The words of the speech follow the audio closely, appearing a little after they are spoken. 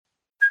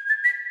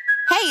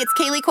it's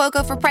Kaylee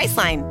Cuoco for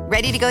Priceline.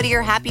 Ready to go to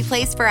your happy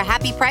place for a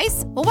happy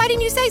price? Well, why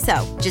didn't you say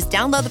so? Just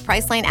download the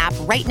Priceline app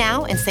right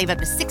now and save up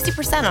to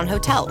 60% on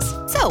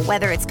hotels. So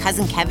whether it's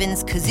Cousin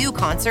Kevin's Kazoo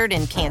Concert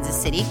in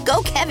Kansas City,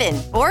 go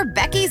Kevin, or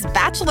Becky's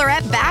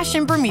Bachelorette Bash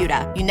in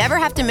Bermuda, you never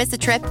have to miss a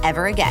trip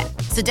ever again.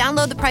 So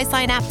download the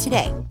Priceline app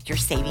today. Your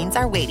savings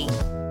are waiting.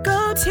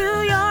 Go to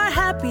your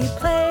happy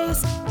place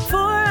for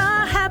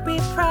a happy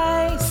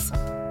price.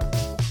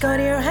 Go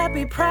to your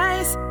happy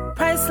price,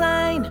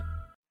 Priceline.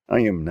 I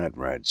am not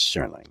Rod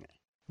Serling,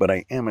 but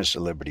I am a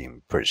celebrity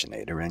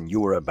impersonator, and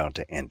you are about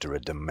to enter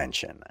a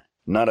dimension,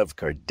 not of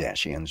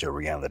Kardashians or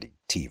reality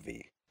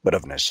TV, but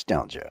of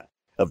nostalgia,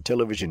 of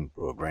television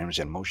programs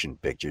and motion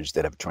pictures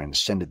that have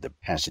transcended the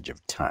passage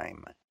of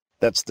time.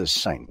 That's the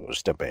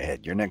signpost up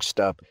ahead. Your next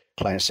stop,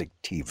 Classic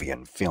TV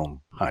and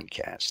Film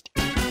Podcast.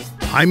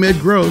 I'm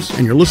Ed Gross,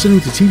 and you're listening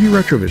to TV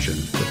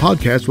Retrovision, the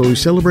podcast where we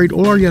celebrate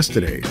all our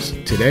yesterdays,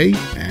 today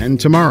and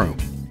tomorrow.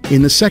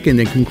 In the second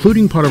and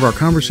concluding part of our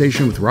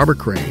conversation with Robert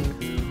Crane,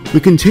 we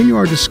continue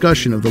our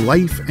discussion of the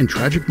life and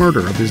tragic murder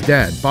of his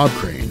dad, Bob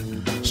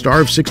Crane, star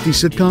of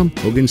 60s sitcom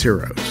Hogan's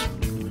Heroes.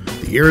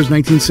 The year is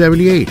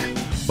 1978.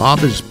 Bob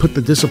has put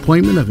the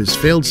disappointment of his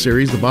failed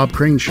series, The Bob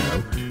Crane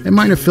Show, and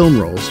minor film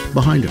roles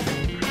behind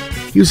him.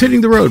 He was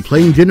hitting the road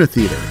playing dinner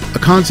theater, a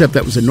concept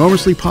that was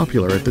enormously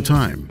popular at the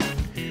time.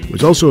 It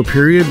was also a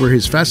period where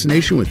his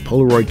fascination with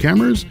Polaroid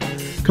cameras,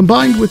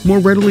 combined with more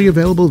readily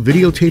available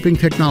videotaping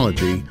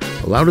technology,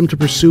 allowed him to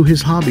pursue his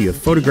hobby of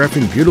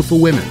photographing beautiful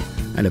women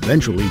and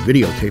eventually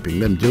videotaping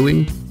them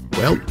doing,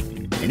 well,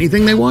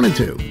 anything they wanted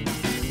to.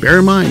 Bear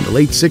in mind, the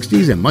late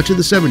 60s and much of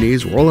the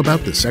 70s were all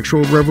about the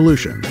sexual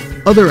revolution.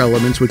 Other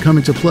elements would come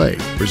into play,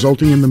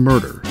 resulting in the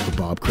murder of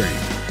Bob Crane.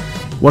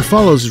 What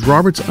follows is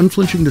Robert's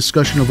unflinching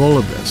discussion of all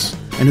of this,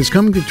 and his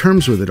coming to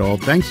terms with it all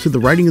thanks to the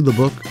writing of the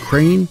book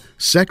Crane,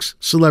 Sex,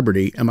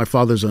 Celebrity, and My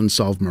Father's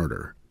Unsolved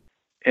Murder.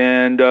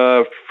 And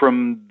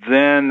from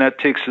then, that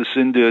takes us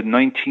into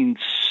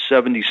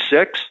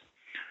 1976.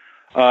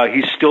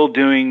 He's still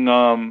doing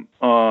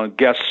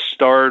guest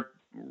star,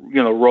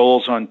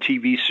 roles on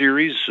TV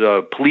series,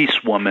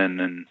 Policewoman,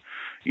 and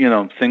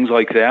things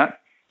like that.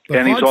 But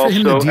and he's also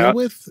for him to deal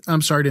with.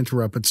 I'm sorry to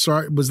interrupt, but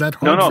was that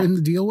hard for him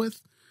to deal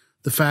with?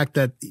 The fact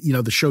that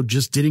the show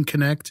just didn't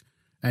connect,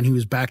 and he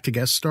was back to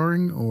guest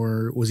starring,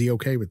 or was he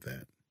okay with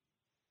that?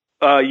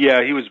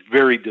 Yeah, he was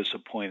very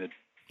disappointed.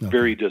 Okay.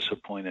 Very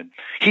disappointed.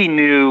 He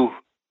knew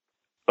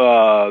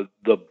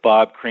the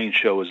Bob Crane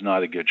Show was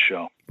not a good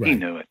show. Right. He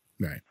knew it.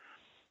 Right.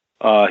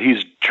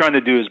 He's trying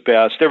to do his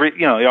best.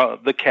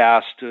 The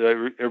cast,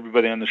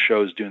 everybody on the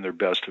show is doing their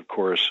best, of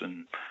course,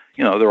 and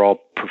they're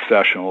all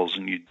professionals,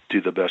 and you do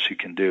the best you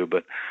can do.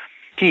 But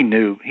he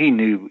knew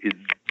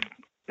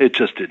it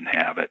just didn't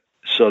have it.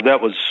 So that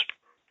was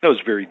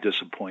very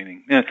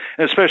disappointing, and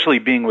especially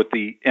being with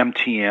the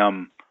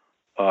MTM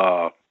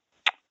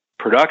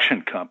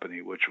production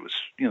company, which was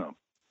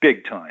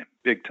big time.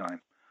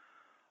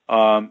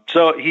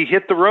 So he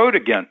hit the road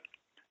again,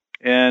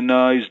 and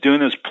he's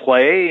doing his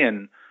play,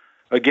 and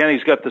again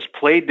he's got this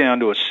play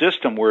down to a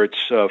system where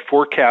it's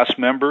 4 cast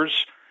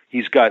members.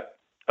 He's got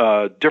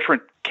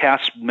different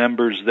cast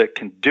members that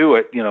can do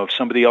it. If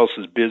somebody else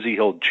is busy,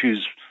 he'll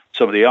choose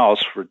somebody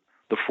else for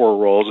the 4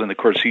 roles, and of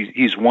course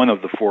he's one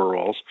of the 4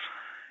 roles.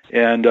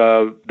 And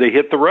they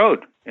hit the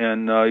road,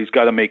 and he's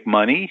got to make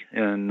money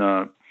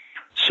and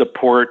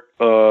support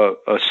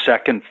a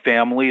second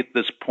family at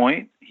this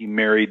point. He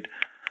married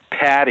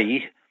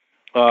Patty,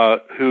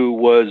 who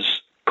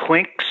was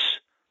Klink's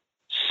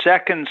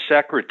second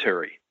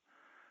secretary.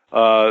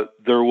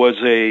 There was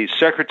a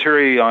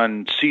secretary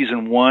on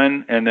season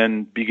 1, and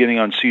then beginning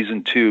on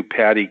season 2,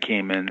 Patty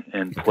came in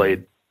and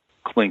played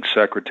Klink's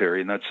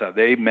secretary, and that's how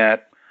they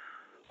met.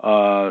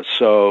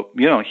 So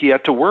he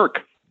had to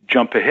work.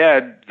 Jump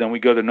ahead, then we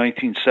go to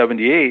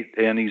 1978,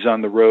 and he's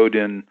on the road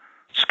in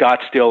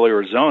Scottsdale,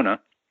 Arizona,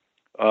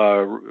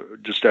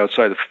 just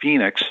outside of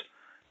Phoenix,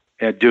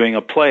 and doing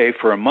a play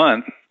for a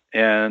month,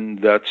 and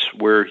that's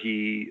where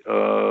he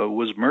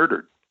was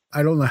murdered.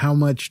 I don't know how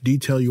much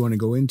detail you want to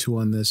go into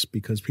on this,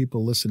 because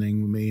people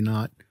listening may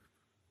not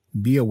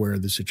be aware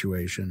of the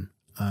situation.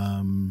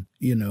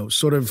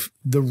 Sort of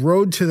the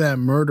road to that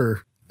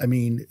murder. I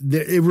mean,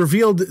 it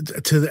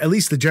revealed to at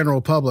least the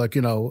general public,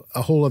 a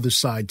whole other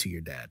side to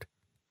your dad.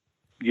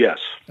 Yes.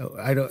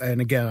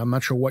 And again, I'm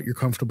not sure what you're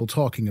comfortable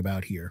talking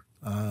about here.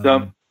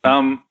 I'm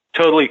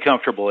totally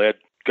comfortable, Ed.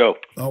 Go.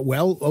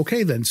 Well,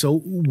 okay then. So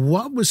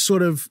what was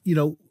sort of,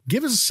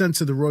 give us a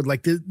sense of the road.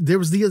 Like there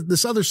was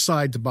this other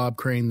side to Bob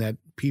Crane that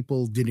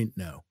people didn't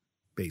know,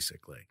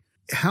 basically.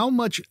 How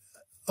much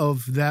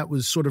of that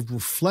was sort of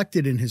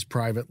reflected in his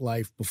private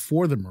life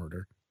before the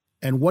murder?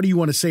 And what do you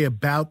want to say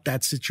about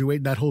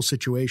that whole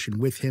situation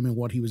with him and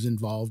what he was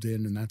involved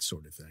in and that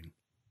sort of thing?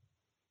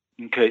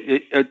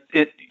 Okay.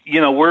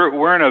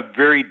 We're in a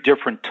very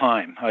different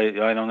time. I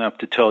don't have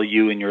to tell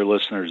you and your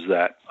listeners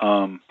that.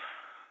 And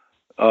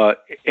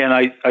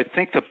I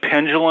think the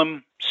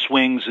pendulum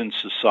swings in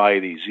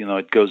societies.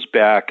 It goes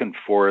back and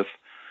forth.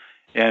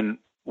 And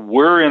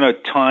we're in a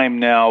time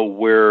now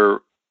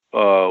where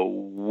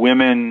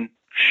women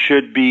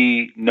should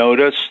be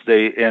noticed.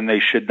 They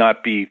should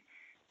not be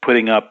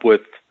putting up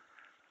with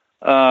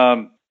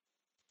a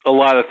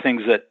lot of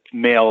things that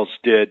males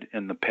did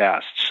in the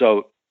past.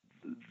 So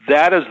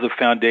that is the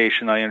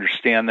foundation. I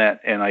understand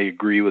that, and I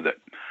agree with it.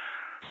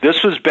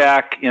 This was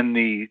back in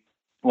it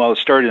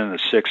started in the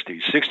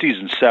 60s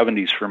and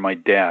 70s for my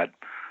dad.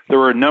 There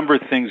were a number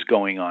of things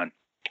going on.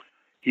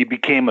 He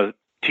became a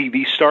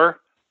TV star.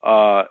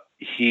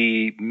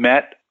 He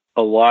met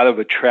a lot of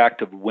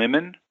attractive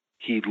women.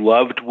 He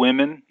loved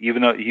women,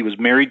 even though he was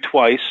married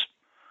twice.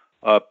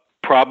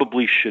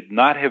 Probably should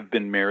not have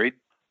been married.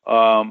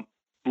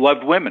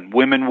 Loved women.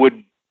 Women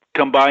would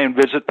come by and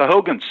visit the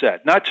Hogan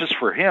set, not just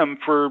for him,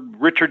 for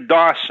Richard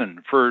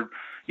Dawson, for,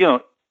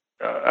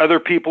 other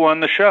people on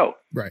the show.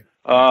 Right.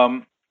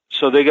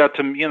 So they got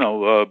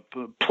to,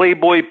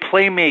 Playboy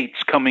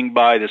Playmates coming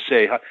by to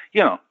say, it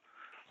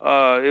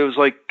was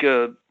like,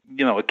 a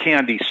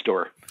candy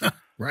store.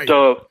 Right.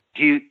 So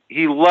he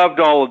loved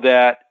all of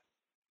that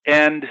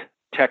and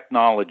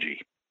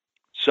technology.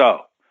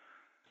 So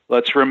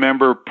let's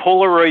remember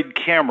Polaroid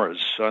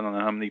cameras. I don't know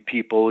how many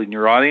people in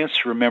your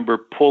audience remember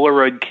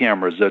Polaroid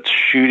cameras. That's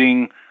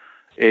shooting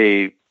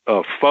a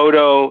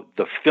photo.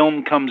 The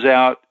film comes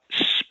out,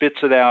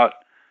 spits it out,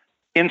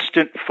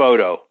 instant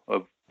photo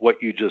of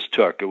what you just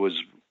took. It was,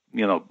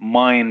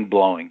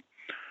 mind-blowing.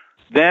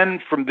 Then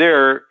from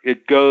there,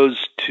 it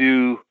goes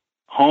to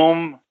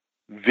home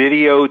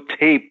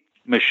videotape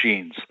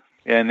machines.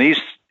 And these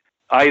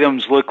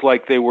items look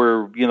like they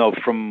were,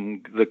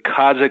 from the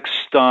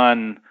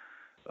Kazakhstan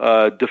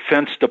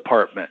Defense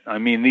Department. I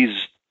mean,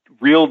 these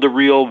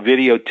reel-to-reel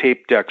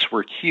videotape decks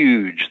were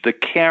huge. The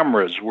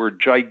cameras were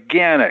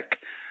gigantic.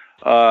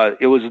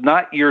 It was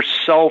not your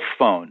cell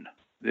phone.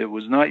 It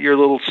was not your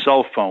little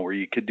cell phone where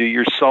you could do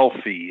your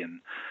selfie and,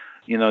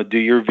 do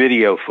your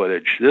video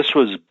footage. This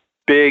was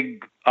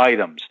big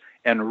items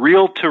and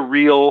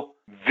reel-to-reel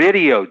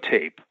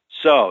videotape.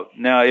 So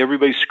now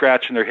everybody's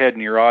scratching their head in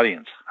your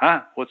audience.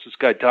 Huh? What's this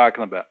guy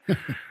talking about?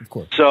 Of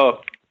course.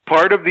 So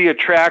part of the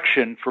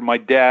attraction for my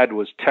dad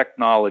was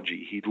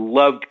technology. He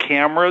loved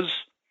cameras.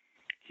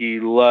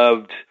 He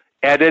loved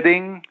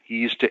editing. He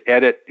used to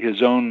edit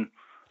his own,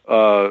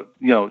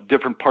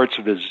 different parts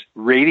of his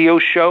radio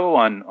show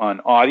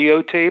on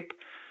audio tape.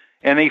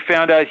 And he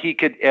found out he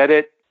could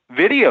edit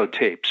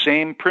videotape.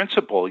 Same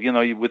principle,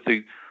 with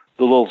the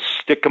little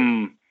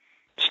stickum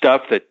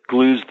stuff that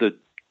glues the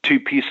two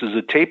pieces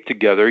of tape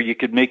together, you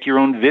could make your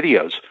own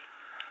videos.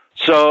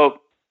 So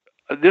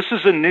this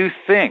is a new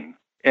thing.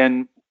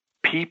 And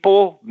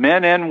people,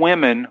 men and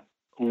women,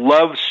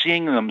 love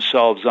seeing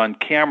themselves on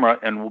camera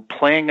and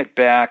playing it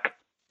back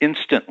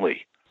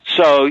instantly.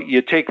 So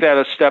you take that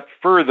a step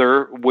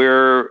further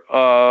where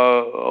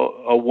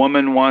a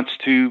woman wants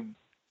to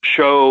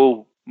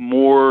show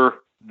more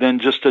than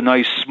just a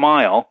nice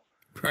smile.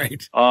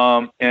 Right.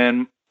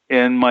 And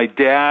my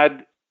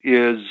dad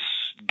is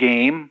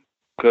game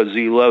because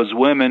he loves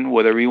women,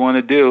 whatever you want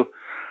to do.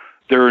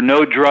 There are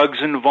no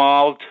drugs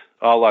involved,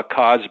 a la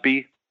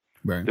Cosby.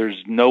 Right.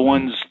 There's no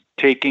one's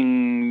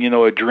taking,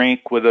 a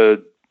drink with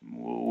a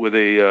what's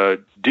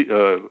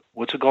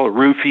it called, a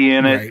roofie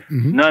in it. Right.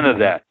 Mm-hmm. None of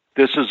that.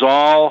 This is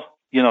all,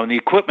 and the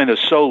equipment is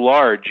so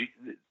large,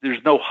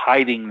 there's no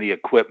hiding the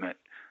equipment.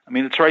 I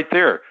mean, it's right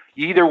there.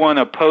 You either want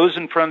to pose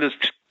in front of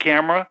this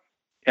camera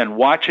and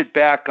watch it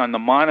back on the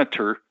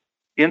monitor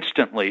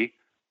instantly,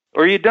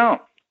 or you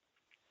don't.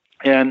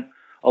 And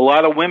a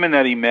lot of women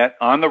that he met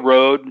on the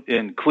road,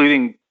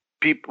 including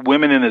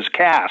women in his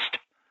cast,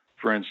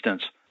 for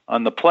instance,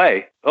 on the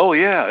play. Oh,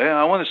 yeah,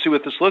 I want to see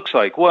what this looks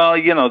like. Well,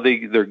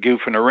 they're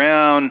goofing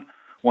around.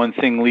 One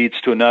thing leads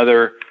to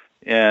another,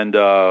 and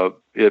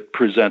it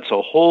presents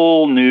a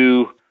whole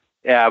new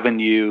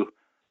avenue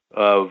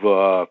of,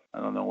 I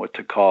don't know what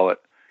to call it,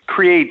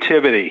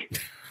 creativity,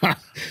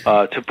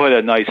 to put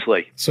it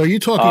nicely. So you're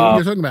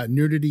talking about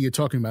nudity, you're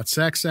talking about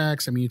sex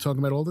acts, you're talking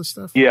about all this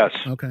stuff? Yes.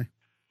 Okay.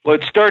 Well,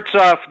 it starts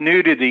off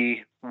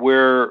nudity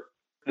where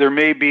there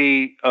may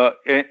be,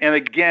 and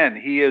again,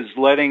 he's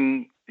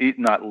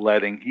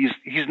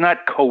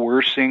not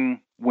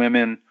coercing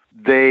women.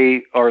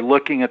 They are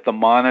looking at the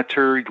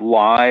monitor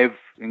live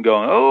and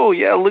going, oh,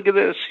 yeah, look at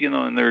this,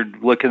 and they're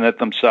looking at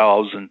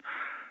themselves, and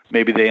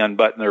maybe they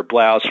unbutton their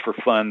blouse for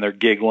fun. They're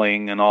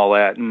giggling and all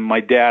that. And my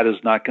dad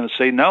is not going to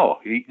say no.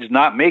 He's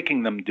not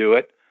making them do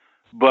it,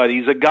 but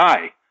he's a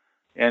guy,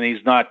 and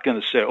he's not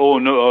going to say, oh,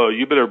 no,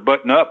 you better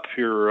button up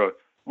here.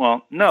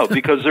 Well, no,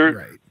 because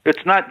right.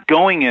 It's not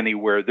going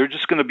anywhere. They're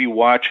just going to be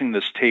watching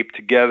this tape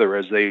together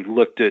as they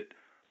looked at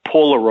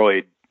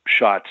Polaroid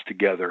shots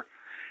together.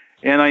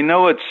 And I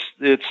know it's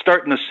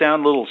starting to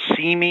sound a little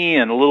seamy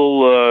and a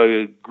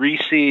little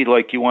greasy,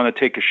 like you want to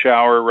take a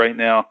shower right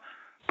now.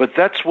 But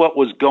that's what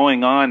was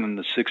going on in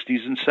the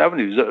 60s and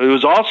 70s. It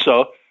was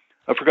also,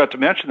 I forgot to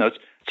mention this,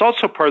 it's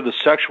also part of the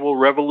sexual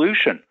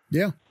revolution.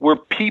 Yeah. Where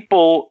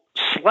people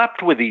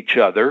slept with each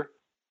other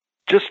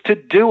just to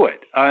do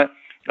it. I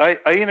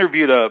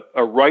interviewed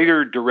a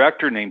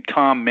writer-director named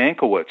Tom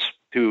Mankiewicz,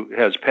 who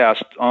has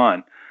passed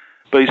on.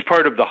 but he's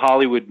part of the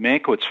Hollywood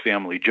Mankiewicz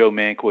family, Joe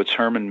Mankiewicz,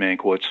 Herman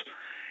Mankiewicz.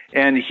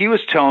 And he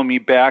was telling me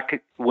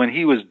back when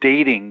he was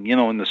dating,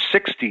 in the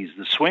 60s,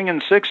 the swinging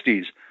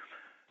 60s,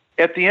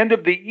 at the end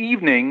of the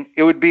evening,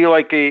 it would be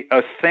like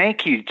a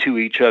thank you to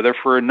each other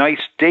for a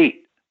nice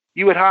date.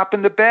 You would hop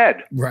into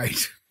bed.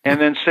 Right.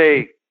 And then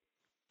say,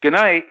 good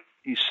night,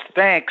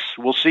 thanks,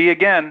 we'll see you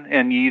again.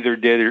 And you either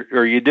did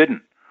or you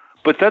didn't.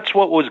 But that's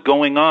what was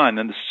going on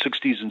in the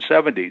 60s and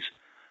 70s.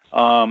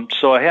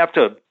 So I have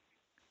to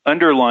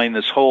underline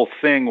this whole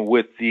thing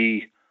with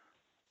the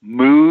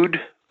mood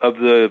of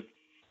the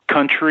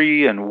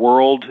country and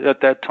world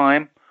at that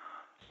time.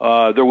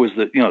 There was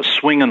the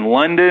swinging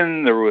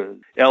London. There was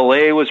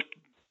L.A. was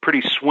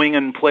pretty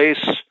swinging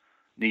place.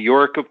 New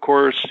York, of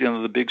course,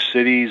 the big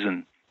cities,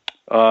 and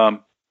so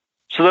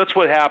that's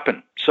what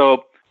happened.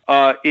 So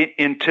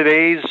in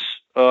today's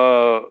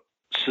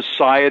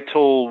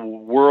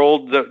societal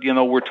world that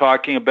we're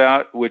talking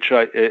about, which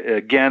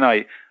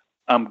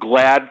I'm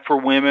glad for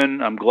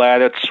women. I'm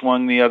glad it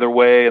swung the other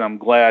way, and I'm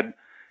glad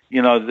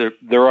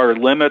there are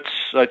limits,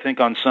 I think,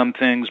 on some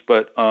things,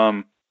 but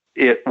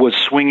it was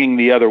swinging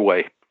the other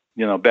way.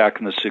 Back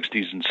in the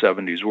 60s and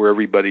 70s, where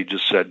everybody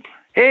just said,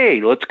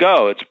 hey, let's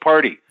go, it's a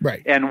party.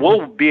 Right. And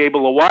we'll be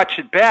able to watch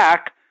it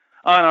back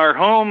on our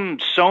home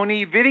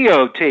Sony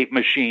videotape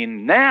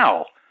machine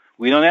now.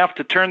 We don't have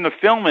to turn the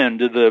film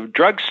into the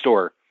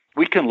drugstore.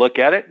 We can look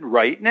at it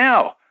right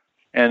now.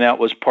 And that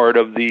was part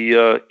of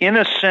the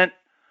innocent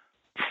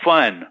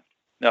fun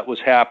that was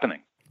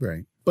happening.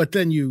 Right. But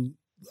then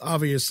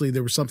obviously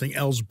there was something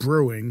else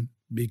brewing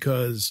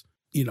because,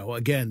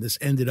 again, this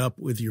ended up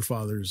with your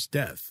father's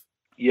death.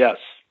 Yes.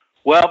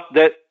 Well,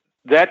 that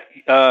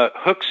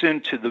hooks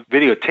into the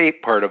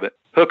videotape part of it.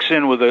 Hooks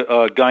in with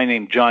a guy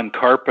named John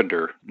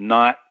Carpenter,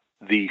 not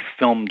the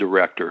film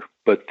director,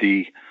 but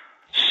the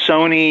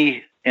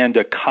Sony and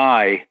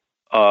Akai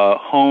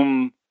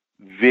home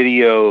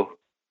video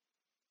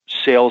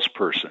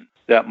salesperson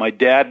that my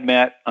dad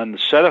met on the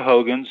set of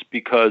Hogan's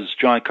because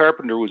John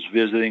Carpenter was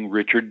visiting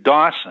Richard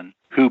Dawson,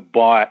 who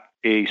bought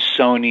a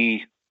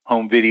Sony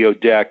home video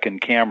deck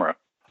and camera.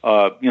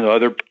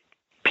 Other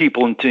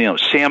people into,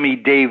 Sammy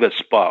Davis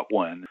bought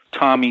one,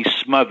 Tommy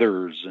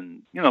Smothers,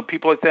 and,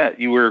 people like that.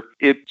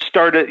 It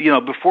started,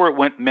 before it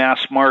went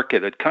mass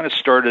market, it kind of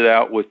started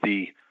out with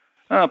the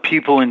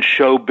people in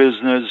show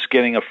business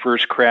getting a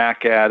first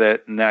crack at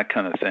it and that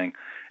kind of thing.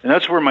 And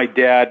that's where my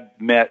dad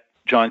met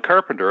John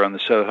Carpenter on the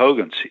set of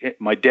Hogan's.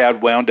 My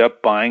dad wound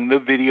up buying the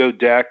video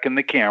deck and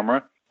the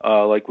camera,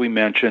 like we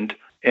mentioned,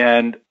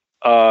 and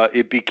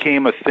it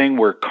became a thing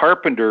where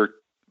Carpenter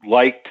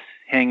liked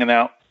hanging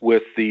out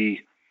with the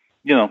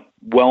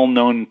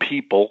well-known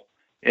people.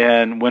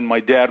 And when my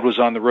dad was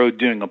on the road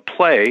doing a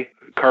play,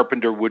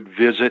 Carpenter would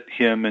visit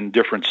him in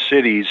different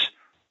cities,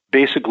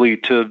 basically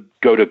to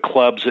go to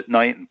clubs at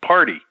night and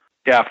party.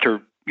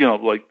 After,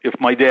 like if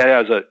my dad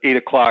has a 8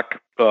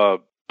 o'clock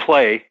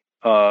play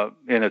and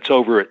it's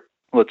over at,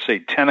 let's say,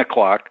 10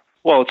 o'clock,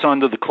 well, it's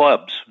on to the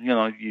clubs.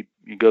 You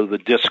go to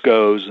the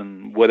discos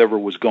and whatever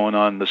was going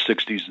on in the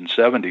 60s and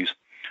 70s.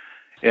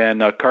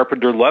 And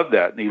Carpenter loved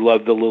that. And he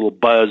loved the little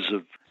buzz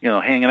of,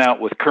 hanging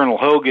out with Colonel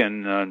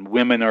Hogan, and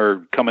women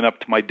are coming up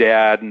to my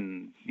dad,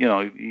 and,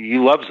 he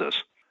loves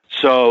this.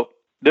 So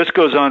this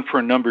goes on for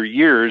a number of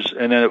years,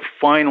 and then it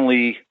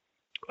finally,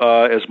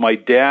 as my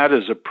dad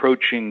is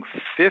approaching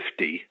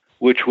 50,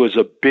 which was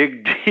a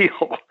big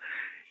deal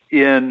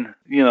in,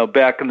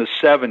 back in the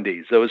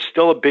 70s. It was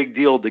still a big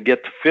deal to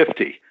get to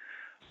 50.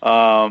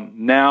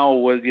 Now,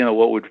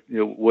 what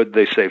would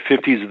they say?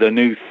 50 is the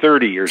new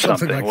 30 or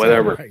something like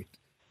whatever. That, right.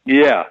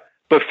 Yeah,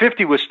 but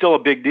 50 was still a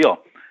big deal.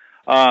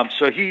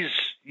 So he's,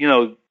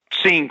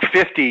 seeing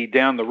 50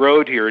 down the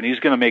road here, and he's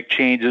going to make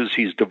changes.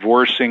 He's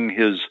divorcing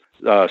his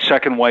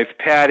second wife,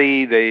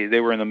 Patty. They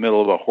were in the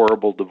middle of a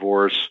horrible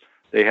divorce.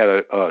 They had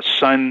a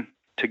son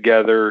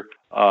together,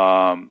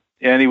 and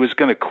he was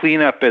going to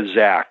clean up his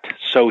act,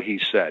 so he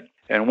said.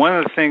 And one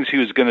of the things he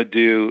was going to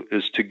do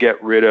is to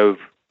get rid of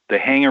the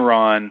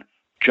hanger-on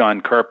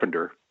John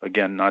Carpenter,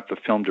 again, not the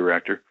film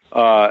director,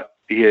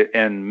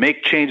 and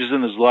make changes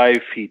in his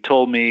life. He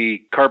told me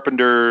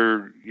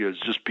Carpenter is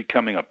just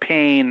becoming a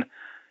pain,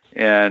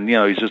 and,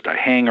 he's just a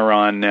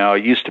hanger-on now.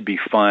 It used to be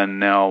fun.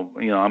 Now,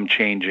 I'm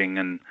changing,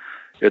 and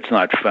it's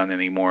not fun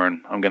anymore,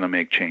 and I'm going to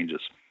make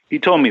changes. He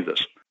told me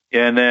this.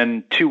 And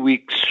then 2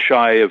 weeks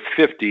shy of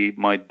 50,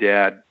 my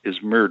dad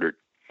is murdered.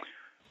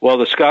 Well,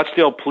 the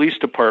Scottsdale Police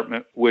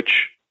Department,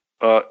 which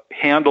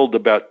handled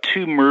about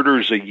 2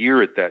 murders a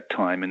year at that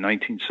time in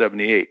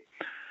 1978,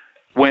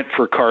 went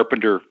for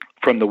Carpenter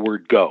from the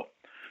word go.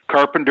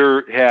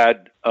 Carpenter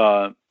had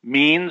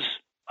means,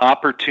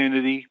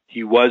 opportunity.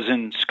 He was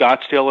in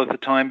Scottsdale at the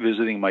time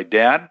visiting my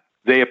dad.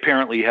 They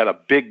apparently had a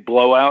big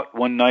blowout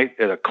one night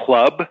at a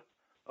club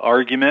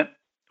argument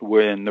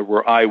when there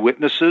were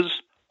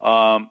eyewitnesses.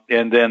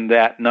 And then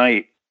that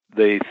night,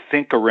 they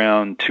think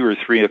around 2 or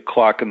 3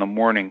 o'clock in the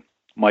morning,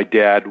 my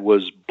dad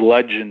was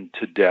bludgeoned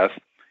to death,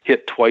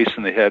 hit twice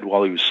in the head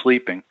while he was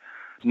sleeping.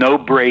 No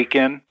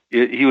break-in.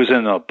 He was in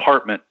an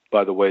apartment,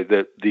 by the way,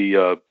 that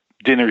the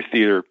dinner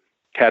theater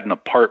had an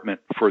apartment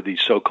for the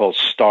so-called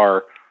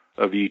star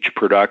of each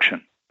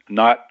production.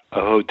 Not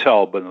a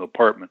hotel, but an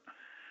apartment.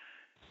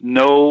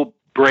 No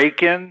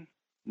break-in,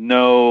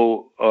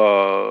 no,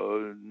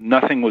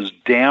 nothing was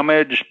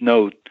damaged,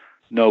 no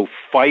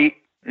fight.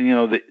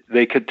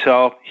 They could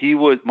tell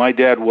my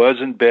dad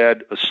was in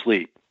bed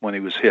asleep when he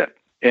was hit.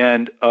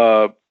 And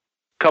a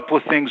couple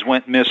of things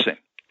went missing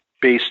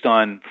based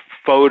on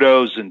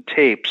photos and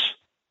tapes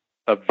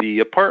of the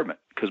apartment,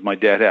 because my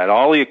dad had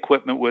all the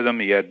equipment with him.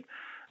 He had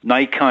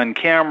Nikon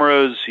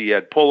cameras, he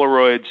had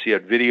Polaroids, he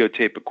had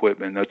videotape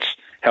equipment. That's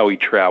how he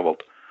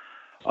traveled.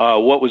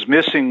 What was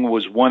missing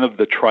was one of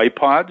the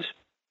tripods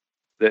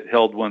that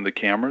held one of the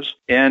cameras,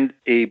 and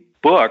a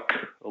book,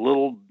 a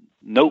little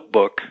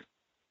notebook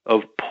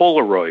of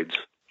Polaroids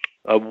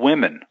of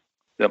women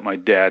that my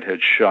dad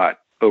had shot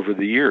over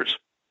the years.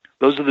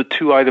 Those are the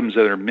two items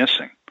that are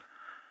missing.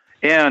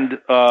 And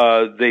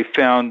they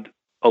found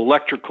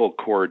electrical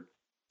cord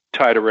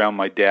tied around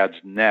my dad's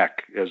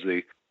neck as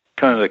the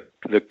kind of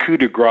the coup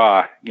de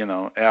grace,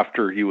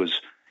 after he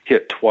was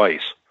hit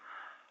twice.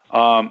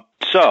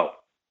 So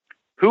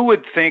who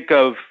would think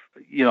of,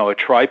 a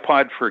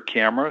tripod for a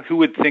camera? Who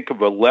would think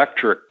of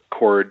electric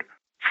cord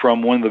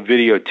from one of the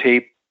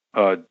videotape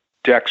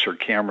decks or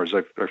cameras?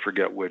 I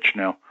forget which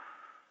now.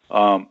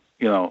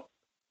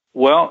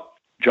 Well,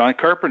 John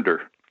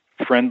Carpenter,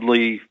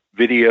 friendly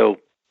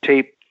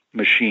videotape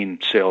machine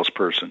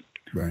salesperson.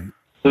 Right.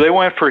 So they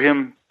went for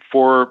him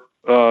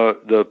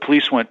the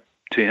police went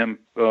to him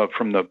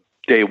from the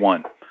day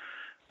one.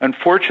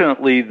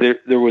 Unfortunately,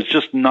 there was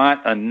just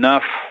not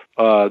enough.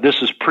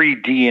 This is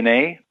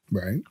pre-DNA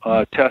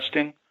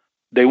testing.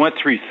 They went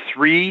through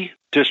 3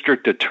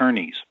 district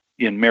attorneys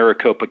in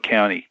Maricopa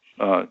County,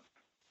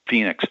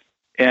 Phoenix.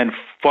 And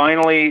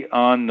finally,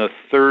 on the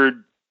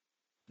 3rd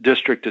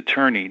district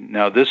attorney,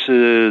 now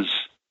we're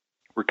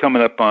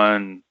coming up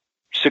on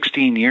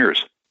 16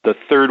 years. The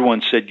 3rd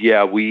one said,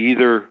 yeah, we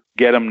either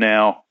get him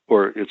now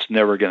or it's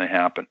never going to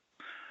happen.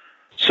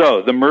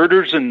 So the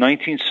murders in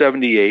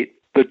 1978,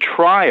 the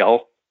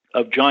trial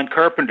of John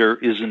Carpenter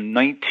is in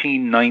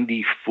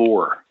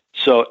 1994.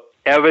 So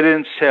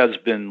evidence has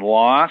been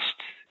lost.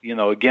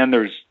 Again,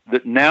 there's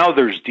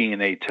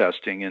DNA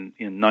testing in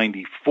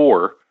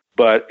 94,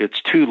 but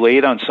it's too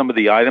late on some of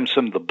the items.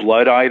 Some of the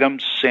blood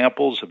items,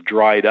 samples have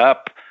dried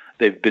up.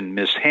 They've been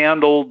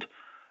mishandled.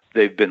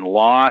 They've been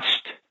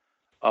lost.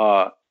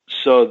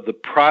 So the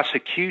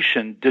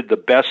prosecution did the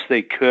best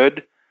they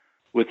could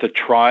with the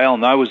trial,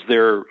 and I was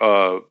there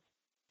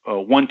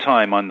one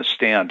time on the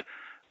stand,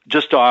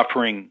 just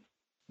offering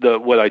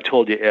what I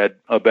told you, Ed,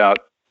 about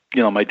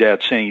my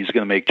dad saying he's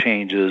going to make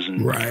changes,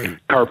 and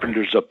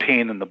Carpenter's a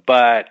pain in the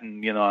butt,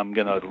 and I'm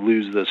going to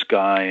lose this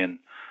guy and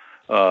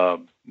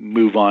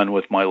move on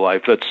with my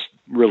life. That's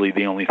really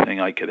the only thing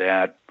I could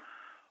add.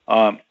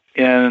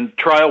 And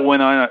trial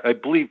went on, I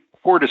believe,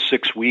 4 to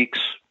 6 weeks.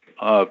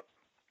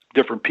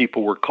 Different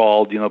people were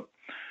called.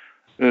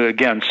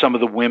 Again, some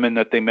of the women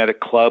that they met at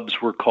clubs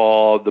were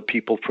called. The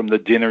people from the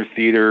dinner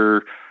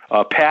theater.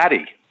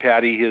 Patty,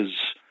 his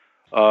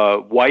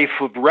wife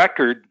of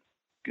record,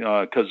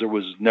 because there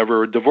was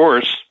never a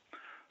divorce.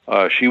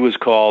 She was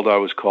called. I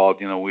was called.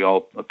 We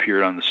all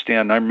appeared on the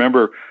stand. And I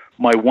remember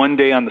my one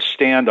day on the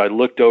stand, I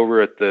looked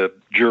over at the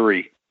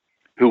jury,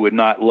 who would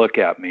not look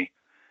at me,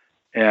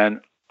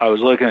 and I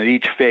was looking at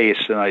each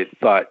face, and I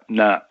thought,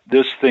 nah,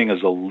 this thing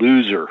is a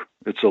loser.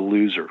 It's a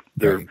loser.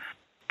 Their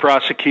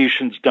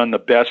prosecution's done the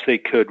best they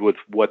could with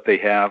what they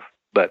have,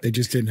 but they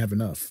just didn't have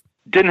enough.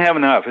 Didn't have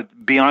enough,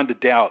 beyond a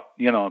doubt.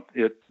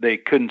 They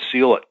couldn't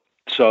seal it.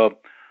 So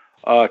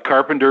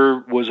Carpenter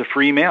was a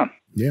free man.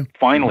 Yeah.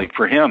 Finally,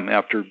 for him,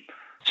 after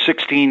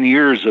 16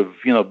 years of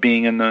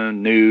being in the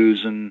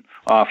news and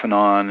off and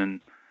on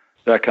and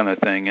that kind of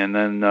thing, and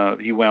then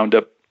he wound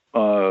up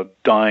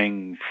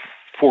dying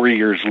 4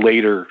 years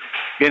later,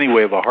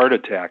 anyway, of a heart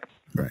attack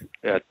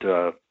at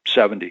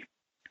 70.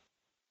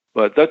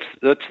 But that's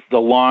the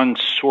long,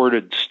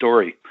 sordid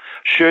story.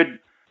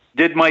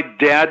 Did my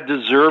dad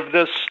deserve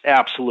this?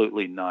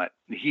 Absolutely not.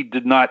 He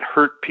did not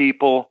hurt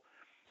people.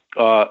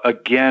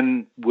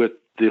 Again, with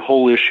the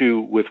whole issue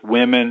with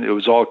women, it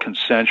was all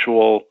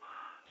consensual,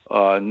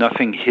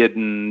 nothing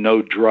hidden,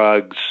 no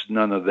drugs,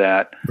 none of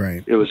that.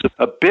 Right. It was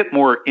a bit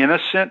more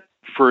innocent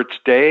for its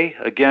day.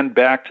 Again,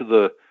 back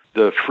to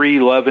the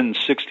free-loving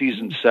 60s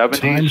and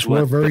 70s. Times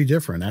were very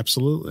different,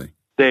 absolutely.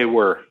 They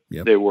were.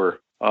 Yep. They were.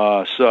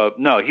 So,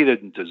 no, he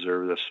didn't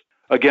deserve this.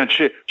 Again,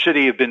 should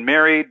he have been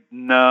married?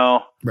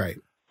 No. Right.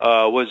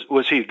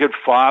 Was he a good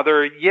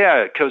father?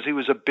 Yeah, because he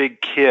was a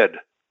big kid.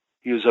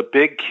 He was a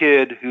big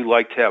kid who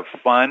liked to have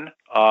fun,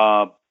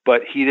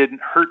 but he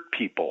didn't hurt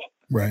people.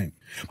 Right.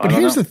 But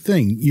here's the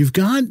thing. You've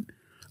got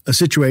a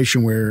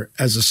situation where,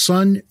 as a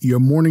son, you're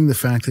mourning the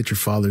fact that your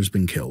father's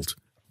been killed.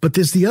 But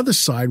there's the other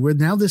side where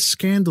now this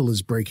scandal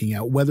is breaking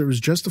out. Whether it was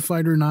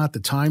justified or not, the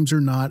times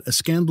or not, a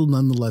scandal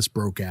nonetheless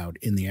broke out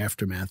in the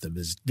aftermath of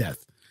his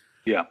death.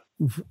 Yeah.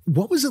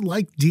 What was it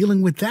like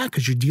dealing with that?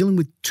 Because you're dealing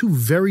with two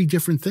very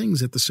different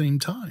things at the same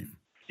time.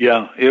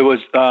 Yeah, it was.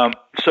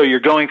 So you're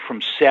going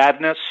from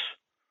sadness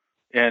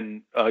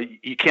and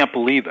you can't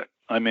believe it.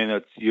 I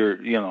mean,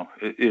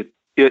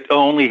 it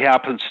only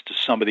happens to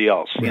somebody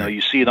else. Right. You know,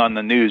 you see it on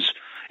the news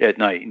at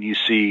night, and you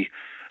see,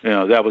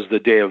 that was the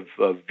day of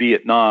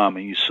Vietnam,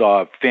 and you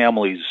saw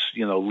families,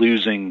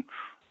 losing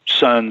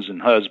sons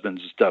and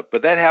husbands and stuff.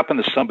 But that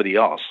happened to somebody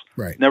else,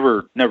 right?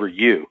 Never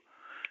you.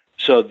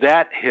 So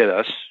that hit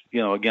us.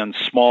 Again,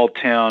 small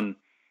town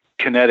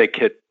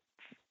Connecticut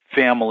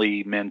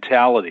family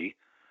mentality.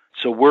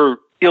 So we're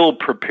ill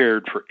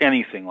prepared for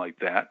anything like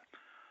that.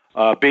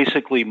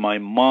 Basically, my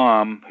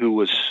mom, who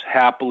was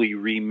happily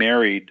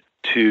remarried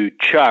to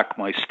Chuck,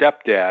 my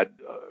stepdad,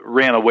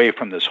 ran away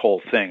from this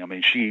whole thing. I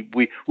mean,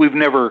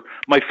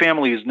 my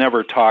family has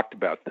never talked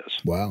about this.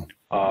 Wow.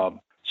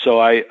 So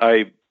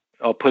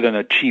I'll put in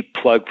a cheap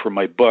plug for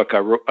my book.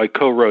 I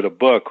co-wrote a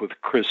book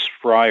with Chris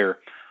Fryer,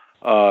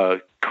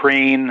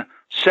 Crane,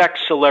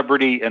 Sex,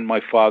 Celebrity, and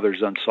My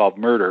Father's Unsolved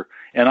Murder.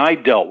 And I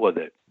dealt with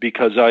it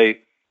because I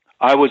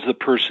was the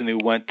person who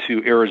went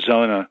to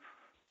Arizona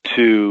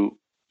to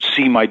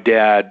see my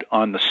dad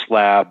on the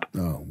slab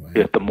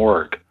at the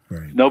morgue.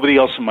 Right. Nobody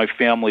else in my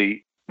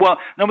family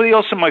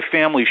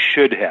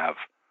should have.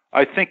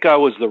 I think I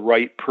was the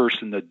right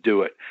person to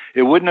do it.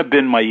 It wouldn't have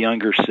been my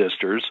younger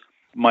sisters.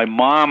 My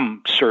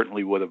mom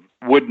certainly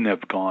wouldn't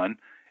have gone,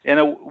 and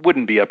it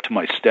wouldn't be up to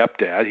my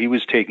stepdad. He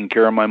was taking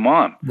care of my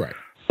mom. Right.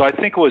 So I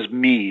think it was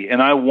me,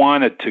 and I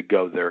wanted to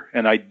go there,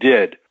 and I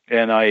did.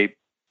 And I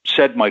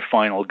said my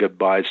final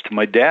goodbyes to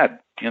my dad,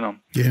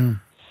 Yeah.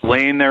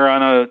 laying there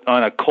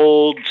on a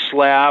cold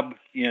slab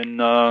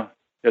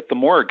at the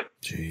morgue.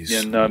 Jeez.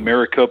 In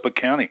Maricopa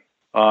County.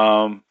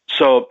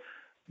 So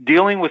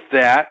dealing with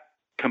that,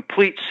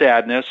 complete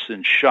sadness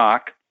and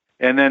shock.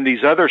 And then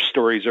these other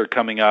stories are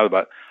coming out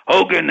about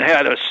Hogan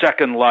had a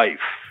second life,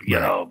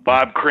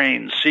 Bob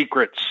Crane's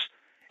secrets.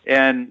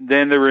 And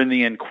then they were in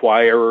the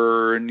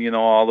Enquirer and,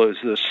 all those,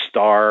 the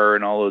Star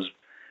and all those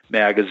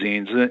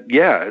magazines. And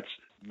it's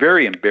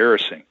very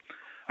embarrassing.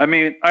 I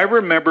mean, I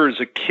remember as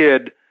a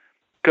kid,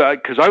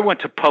 because I went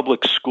to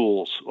public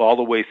schools all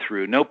the way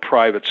through, no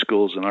private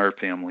schools in our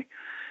family.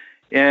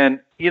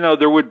 And,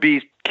 there would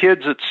be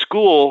kids at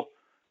school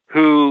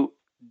who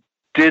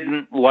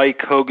didn't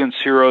like Hogan's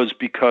Heroes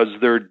because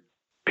their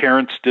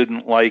parents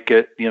didn't like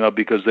it,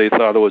 because they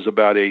thought it was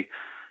about a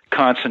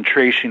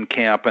concentration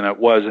camp, and it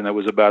wasn't. It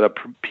was about a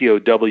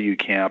POW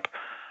camp.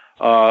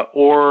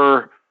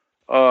 Or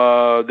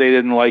they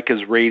didn't like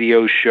his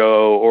radio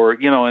show, or,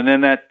 and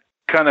then that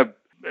kind of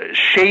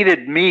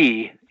shaded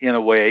me in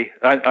a way.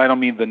 I don't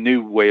mean the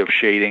new way of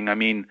shading. I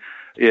mean,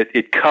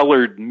 it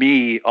colored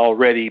me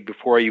already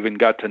before I even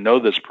got to know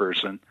this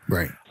person.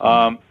 Right.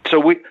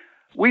 So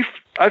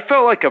I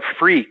felt like a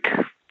freak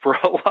for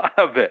a lot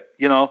of it,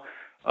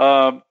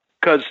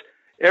 because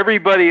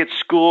everybody at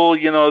school,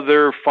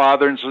 their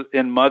fathers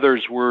and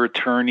mothers were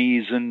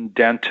attorneys and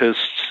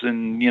dentists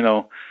and,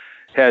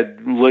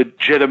 had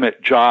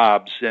legitimate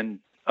jobs. And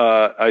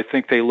I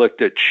think they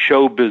looked at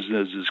show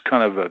business as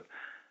kind of a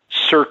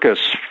circus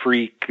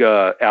freak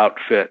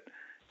outfit.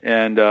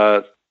 And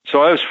so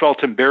I always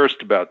felt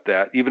embarrassed about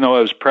that, even though I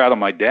was proud of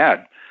my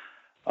dad.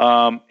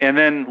 And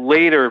then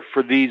later,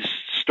 for these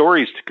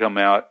stories to come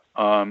out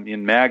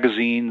in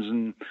magazines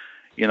and,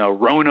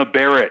 Rona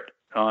Barrett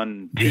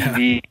on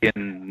TV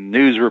and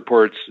news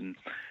reports, and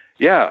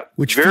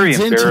which very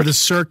feeds into the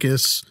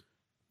circus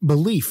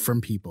belief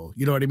from people.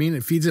 You know what I mean?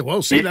 It feeds it.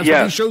 Well, see, that's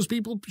what these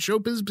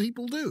showbiz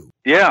people do.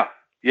 Yeah.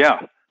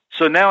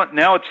 So now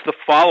it's the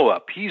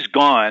follow-up. He's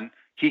gone.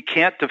 He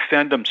can't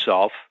defend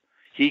himself.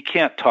 He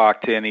can't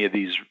talk to any of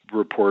these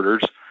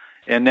reporters.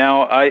 And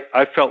now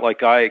I felt like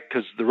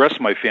because the rest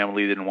of my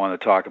family didn't want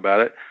to talk about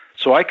it,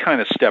 so I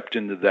kind of stepped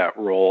into that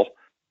role.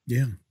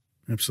 Yeah,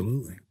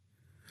 absolutely.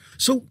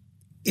 So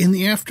in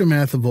the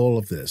aftermath of all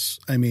of this,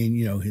 I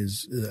mean,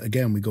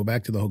 again, we go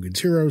back to the Hogan's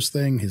Heroes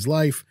thing, his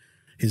life,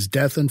 his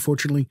death,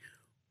 unfortunately.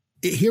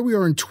 Here we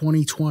are in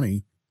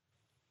 2020.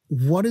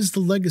 What is the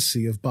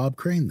legacy of Bob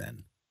Crane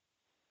then?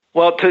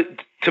 Well,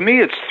 to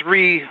me, it's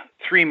three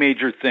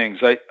major things.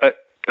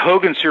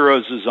 Hogan's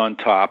Heroes is on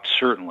top,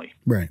 certainly.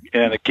 Right.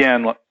 And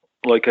again,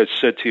 like I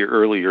said to you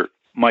earlier,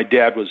 my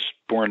dad was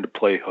born to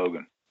play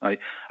Hogan.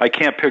 I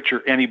can't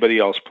picture anybody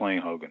else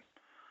playing Hogan.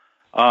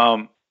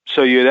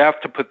 So you'd have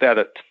to put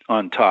that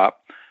on top.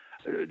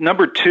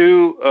 Number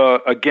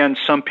two, again,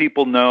 some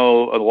people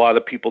know, a lot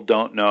of people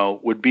don't know,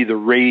 would be the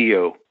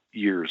radio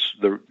years.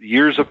 The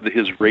years of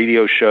his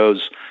radio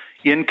shows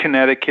in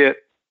Connecticut,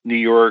 New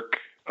York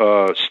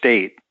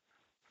State,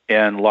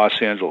 and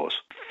Los Angeles.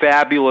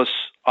 Fabulous,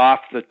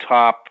 off the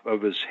top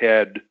of his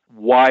head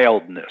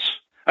wildness.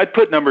 I'd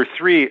put number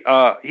three,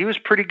 he was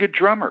a pretty good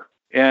drummer.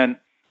 And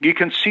you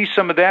can see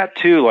some of that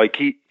too. Like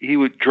he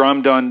would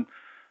drummed on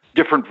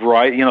different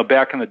variety,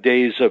 back in the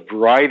days of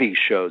variety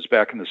shows,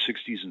 back in the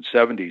 60s and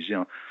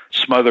 70s,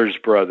 Smothers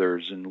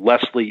Brothers and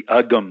Leslie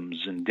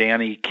Uggams and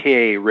Danny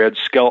Kaye, Red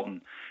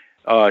Skelton.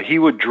 He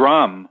would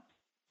drum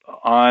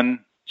on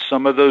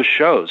some of those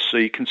shows. So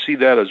you can see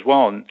that as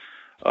well.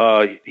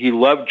 And he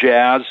loved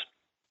jazz,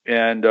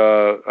 and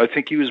I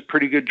think he was a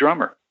pretty good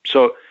drummer.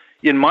 So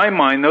in my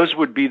mind, those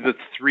would be the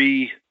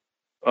three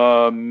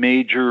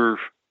major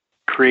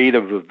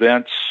creative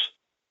events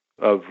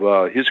of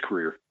his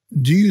career.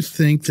 Do you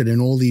think that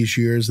in all these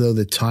years, though,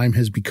 that time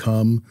has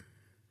become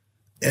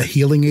a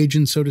healing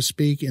agent, so to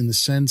speak, in the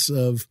sense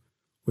of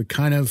we're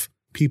kind of,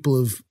 people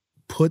have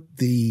put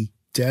the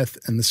death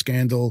and the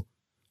scandal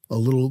a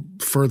little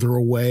further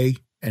away,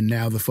 and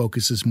now the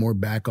focus is more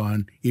back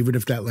on, even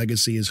if that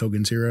legacy is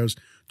Hogan's Heroes?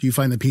 Do you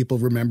find that people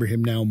remember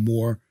him now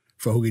more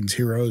for Hogan's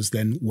Heroes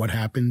than what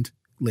happened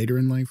later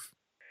in life?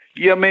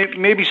 Yeah,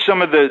 maybe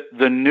some of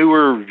the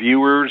newer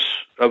viewers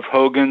of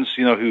Hogan's,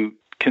 who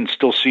can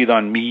still see it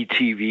on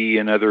MeTV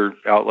and other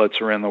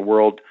outlets around the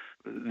world.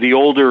 The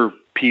older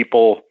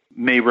people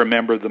may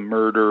remember the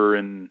murder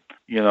and,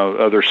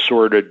 other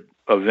sordid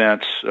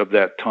events of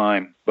that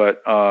time.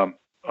 But, a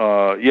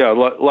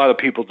lot of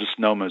people just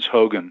know him as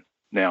Hogan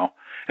now.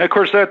 And of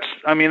course,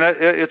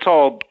 it's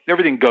all,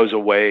 everything goes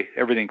away.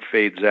 Everything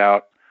fades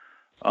out.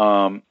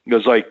 It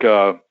was like,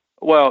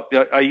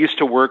 I used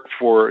to work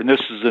for, and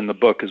this is in the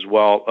book as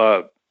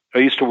well, I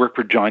used to work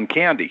for John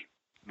Candy,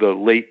 the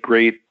late,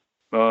 great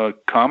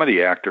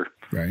comedy actor.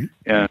 Right.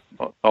 And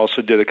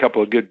also did a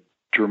couple of good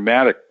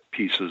dramatic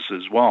pieces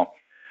as well.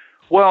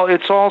 Well,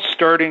 it's all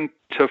starting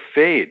to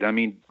fade. I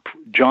mean,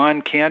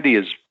 John Candy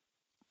is,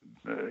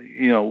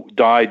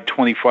 died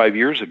 25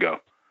 years ago.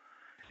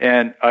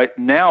 And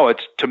now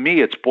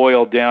it's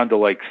boiled down to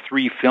like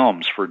 3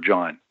 films for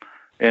John.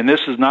 And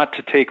this is not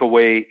to take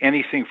away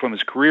anything from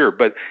his career,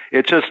 but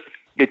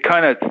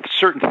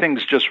certain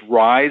things just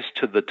rise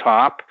to the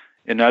top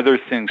and other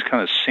things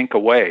kind of sink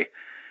away.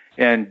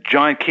 And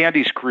John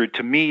Candy's career,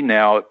 to me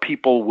now,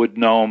 people would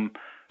know him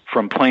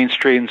from Planes,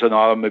 Trains, and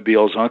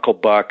Automobiles, Uncle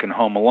Buck, and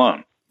Home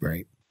Alone.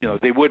 Right.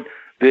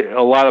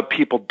 A lot of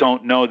people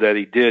don't know that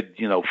he did,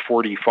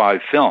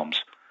 45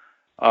 films.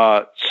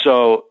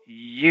 So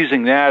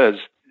using that as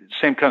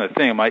same kind of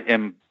thing,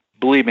 and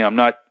believe me, I'm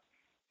not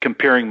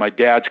comparing my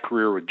dad's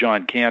career with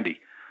John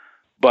Candy,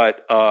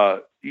 but,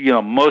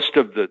 most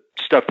of the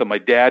stuff that my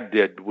dad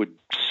did would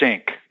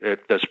sink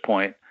at this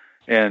point,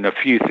 and a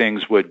few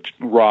things would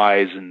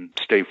rise and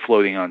stay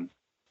floating on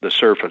the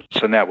surface,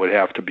 and that would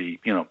have to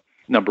be,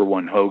 number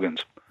one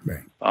Hogan's.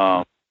 Right.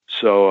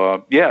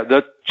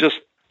 That's just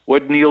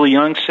what Neil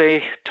Young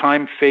say,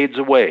 time fades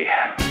away.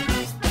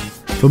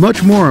 For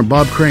much more on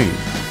Bob Crane,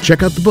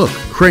 check out the book,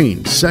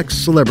 Crane, Sex,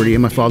 Celebrity,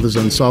 and My Father's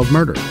Unsolved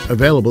Murder,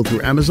 available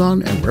through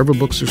Amazon and wherever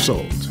books are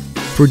sold.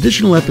 For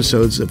additional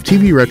episodes of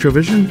TV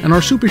Retrovision and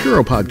our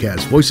superhero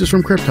podcast, Voices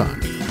from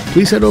Krypton,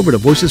 please head over to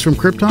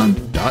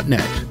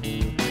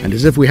voicesfromkrypton.net. And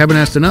as if we haven't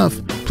asked enough,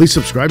 please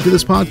subscribe to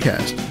this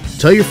podcast,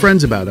 tell your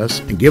friends about us,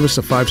 and give us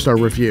a 5-star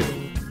review.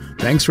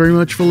 Thanks very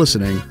much for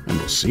listening, and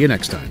we'll see you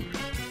next time.